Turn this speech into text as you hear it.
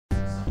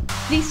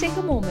Please take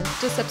a moment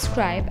to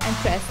subscribe and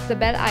press the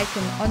bell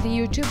icon on the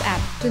YouTube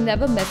app to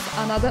never miss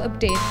another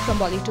update from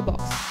Bolly to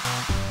Box.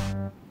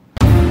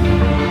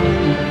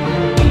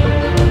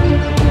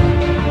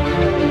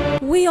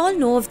 We all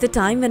know of the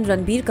time when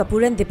Ranbir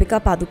Kapoor and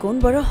Deepika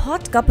Padukone were a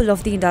hot couple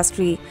of the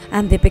industry,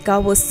 and Deepika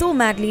was so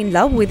madly in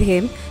love with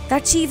him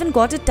that she even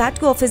got a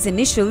tattoo of his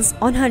initials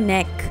on her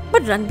neck.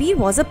 But Ranbir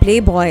was a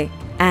playboy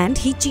and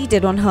he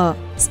cheated on her.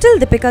 Still,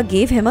 Deepika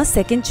gave him a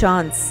second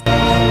chance.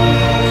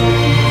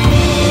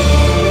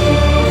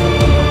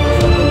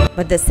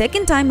 But the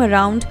second time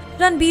around,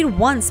 Ranbir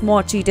once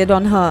more cheated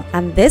on her,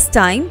 and this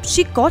time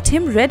she caught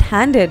him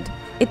red-handed.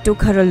 It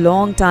took her a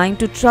long time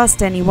to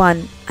trust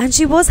anyone, and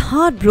she was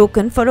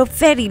heartbroken for a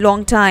very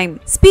long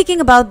time. Speaking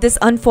about this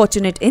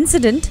unfortunate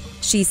incident,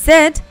 she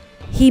said,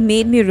 "He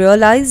made me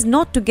realize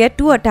not to get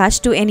too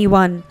attached to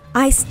anyone.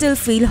 I still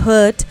feel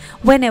hurt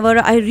whenever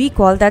I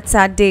recall that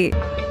sad day."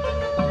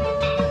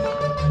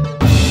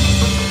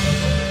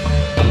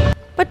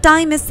 But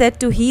time is said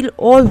to heal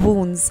all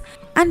wounds,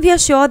 and we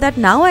are sure that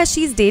now as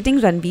she is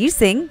dating Ranveer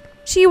Singh,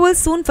 she will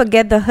soon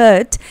forget the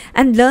hurt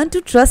and learn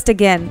to trust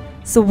again.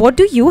 So what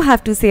do you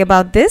have to say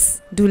about this?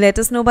 Do let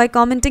us know by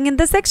commenting in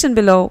the section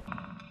below.